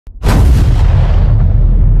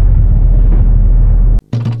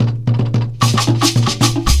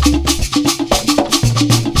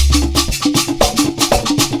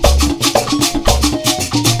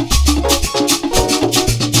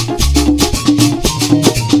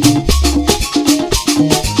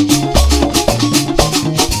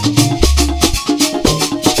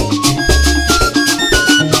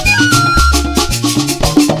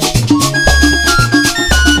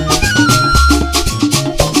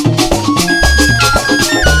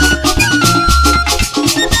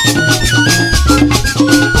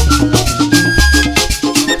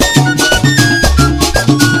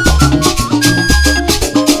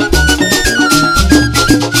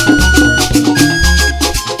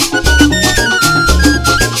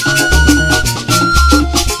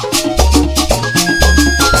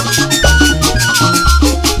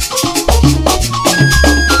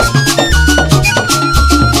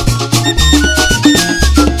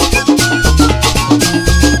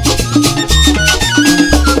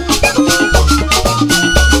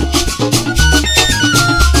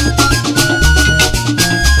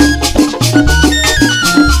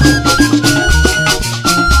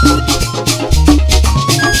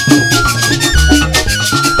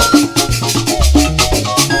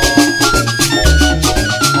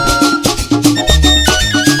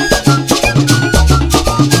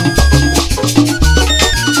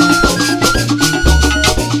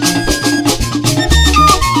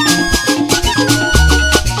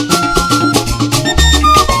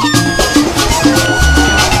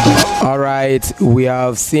We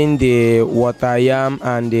have seen the water yam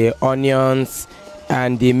and the onions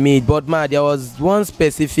and the meat, but ma, there was one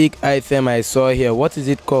specific item I saw here. What is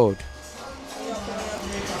it called?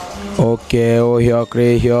 Okay, oh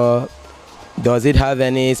here. Does it have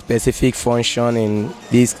any specific function in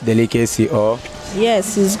this delicacy or?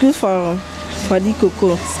 Yes, it's good for the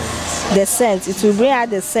cocoa. The scent, it will bring out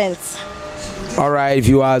the scent. Alright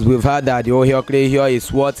viewers, we've heard that the ohiokre here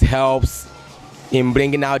is what helps in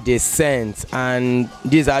bringing out the scent, and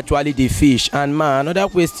this is actually the fish. And man,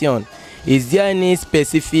 another question, is there any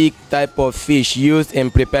specific type of fish used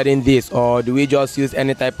in preparing this, or do we just use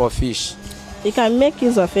any type of fish? You can make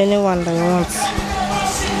use of anyone that you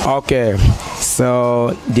want. Okay,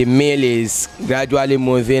 so the meal is gradually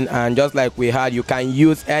moving, and just like we had, you can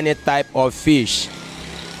use any type of fish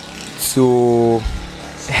to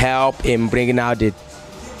help in bringing out the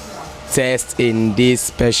taste in this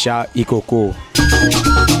special ikoko.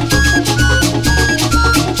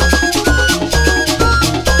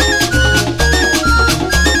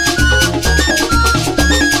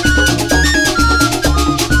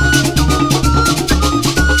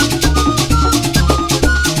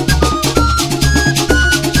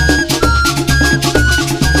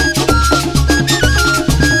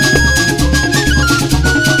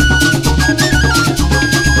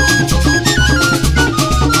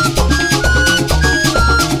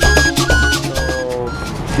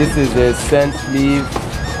 This is the scent leaf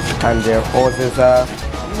and the horses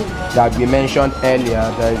that we mentioned earlier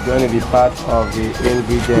that is going to be part of the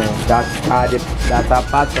ingredients that are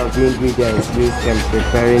part of the ingredients used in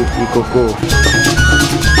preparing ikoko.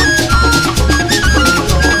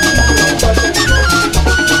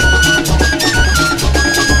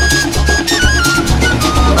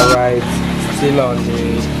 Alright, still on the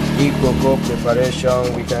ikoko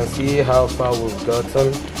preparation, we can see how far we've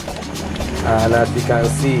gotten. And as you can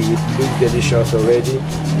see, it looks delicious already,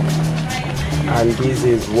 and this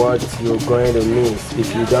is what you're going to miss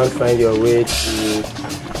if you don't find your way to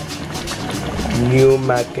New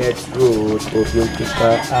Market Road,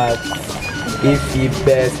 Obinkita at Ifi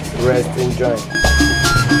Best Resting Joint.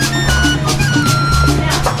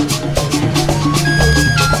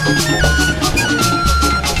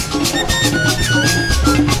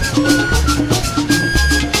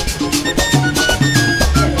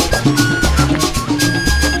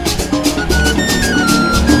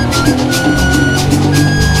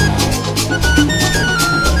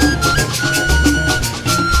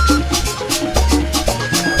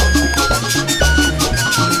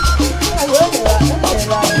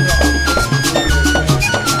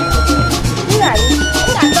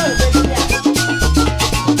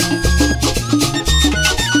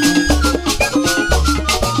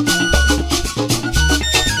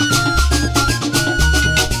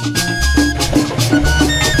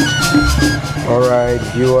 Alright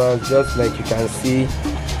viewers, just like you can see,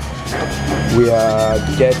 we are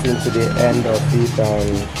getting to the end of it,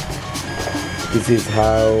 and this is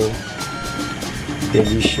how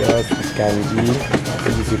delicious it can be.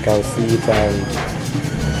 As you can see it, and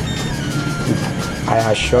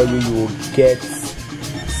I assure you, you will get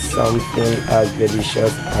something as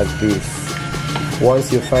delicious as this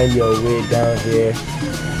once you find your way down here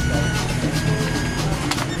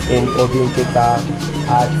in Obinkita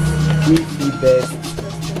at the Best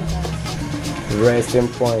Resting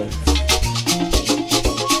Point.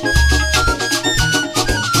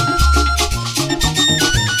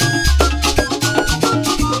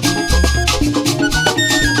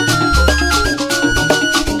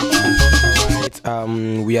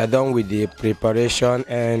 Alright, we are done with the preparation,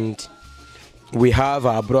 and we have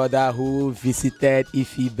our brother who visited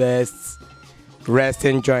Ifi Best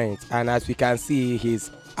Resting Joint, and as we can see, he's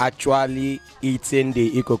actually eating the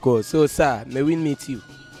ikoko. So sir, may we meet you?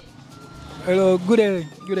 Hello, good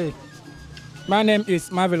day. My name is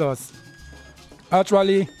Marvelous.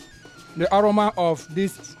 Actually, the aroma of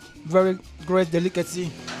this very great delicacy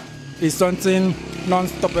is something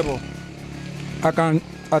non-stoppable. I can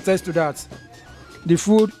attest to that. The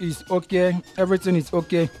food is okay, everything is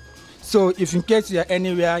okay. So if in case you are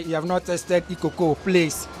anywhere you have not tasted ikoko,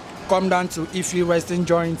 please come down to Ifi Resting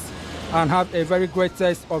Joints and have a very great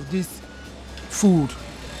taste of this food.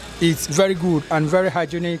 It's very good and very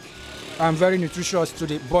hygienic and very nutritious to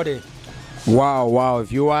the body. Wow,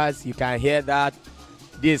 viewers, you can hear that.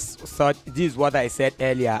 This is what I said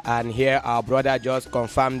earlier, and here our brother just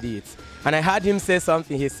confirmed it. And I heard him say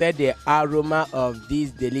something. He said the aroma of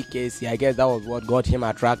this delicacy, I guess that was what got him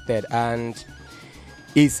attracted, and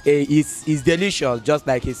it's delicious. Just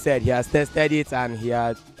like he said, he has tested it and he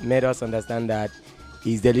has made us understand that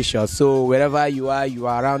is delicious. So wherever you are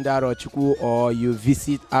around Arochukwu or you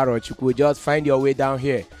visit Arochukwu, just find your way down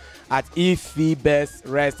here at Ifi Best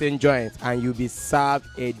Resting Joint and you'll be served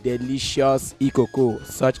a delicious Ikoko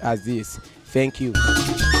such as this. Thank you.